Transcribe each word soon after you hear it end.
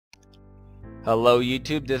Hello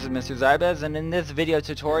YouTube, this is Mr. Zybez, and in this video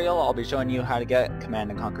tutorial I'll be showing you how to get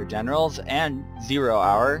Command & Conquer Generals and 0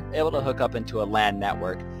 Hour able to hook up into a LAN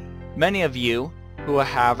network. Many of you who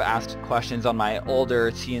have asked questions on my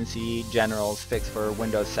older C&C Generals fix for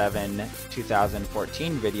Windows 7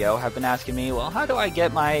 2014 video have been asking me, well, how do I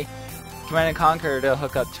get my Command & Conquer to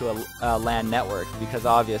hook up to a LAN network, because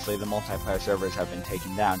obviously the multiplayer servers have been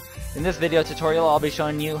taken down. In this video tutorial I'll be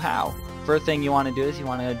showing you how. First thing you want to do is you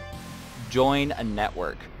want to join a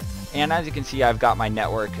network, and as you can see I've got my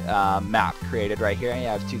network map created right here. I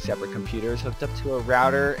have two separate computers hooked up to a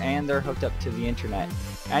router and they're hooked up to the internet,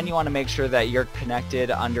 and you want to make sure that you're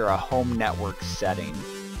connected under a home network setting.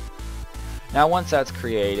 Now once that's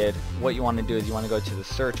created, what you want to do is you want to go to the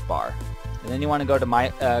search bar, and then you want to go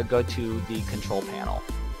to the control panel.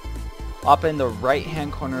 Up in the right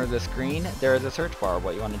hand corner of the screen there is a search bar.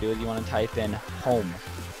 What you want to do is you want to type in home.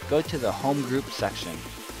 Go to the home group section.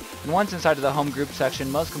 And once inside of the home group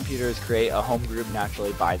section, most computers create a home group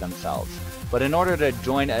naturally by themselves. But in order to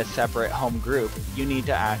join a separate home group, you need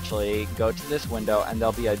to actually go to this window, and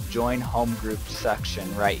there'll be a join home group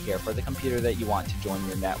section right here for the computer that you want to join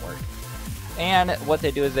your network. And what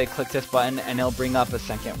they do is they click this button and it'll bring up a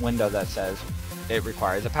second window that says it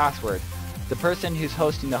requires a password. The person who's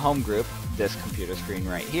hosting the home group, this computer screen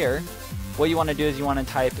right here, what you want to do is you want to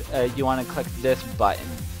click this button.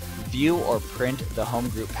 View or print the home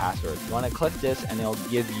group password. You want to click this and it'll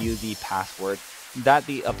give you the password that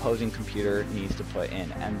the opposing computer needs to put in,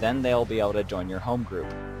 and then they'll be able to join your home group.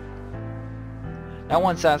 Now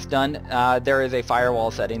once that's done, there is a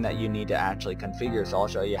firewall setting that you need to actually configure, so I'll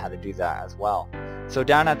show you how to do that as well. So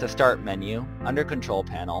down at the start menu, under control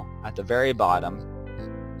panel, at the very bottom,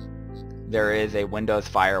 there is a Windows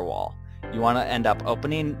firewall. You want to end up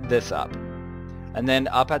opening this up, and then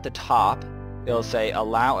up at the top it'll say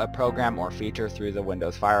allow a program or feature through the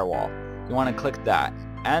Windows firewall. You want to click that,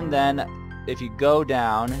 and then if you go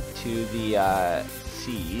down to the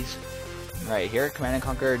C's right here, Command &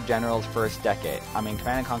 Conquer Generals First Decade,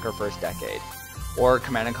 Command & Conquer First Decade, or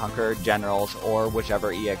Command & Conquer Generals, or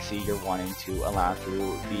whichever exe you're wanting to allow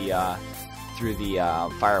through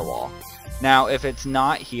the firewall. Now if it's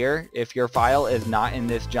not here, if your file is not in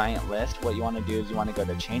this giant list, what you want to do is you want to go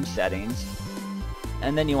to change settings,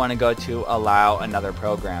 and then you want to go to allow another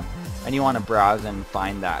program, and you want to browse and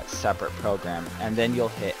find that separate program, and then you'll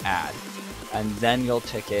hit add, and then you'll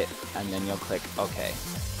tick it, and then you'll click OK.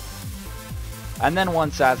 And then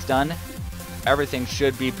once that's done, everything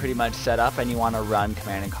should be pretty much set up, and you want to run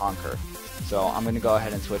Command & Conquer. So I'm going to go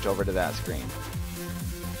ahead and switch over to that screen.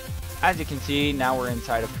 As you can see, now we're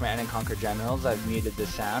inside of Command & Conquer Generals. I've muted the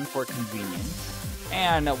sound for convenience.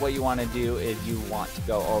 And what you want to do is you want to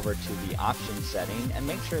go over to the options setting and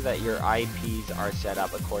make sure that your IPs are set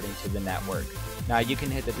up according to the network. Now you can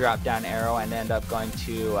hit the drop down arrow and end up going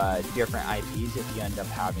to different IPs if you end up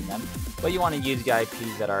having them, but you want to use the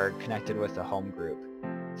IPs that are connected with the home group.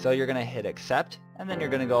 So you're going to hit accept, and then you're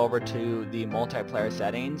going to go over to the multiplayer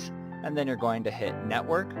settings, and then you're going to hit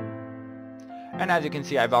network. And as you can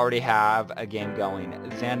see, I've already have a game going.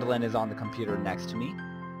 Zandalin is on the computer next to me,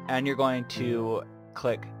 and you're going to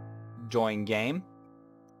click join game,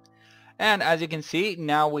 and as you can see,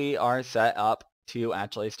 now we are set up to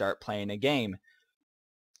actually start playing a game.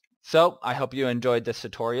 So I hope you enjoyed this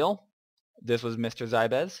tutorial. This was Mr.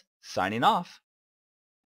 Zybez signing off.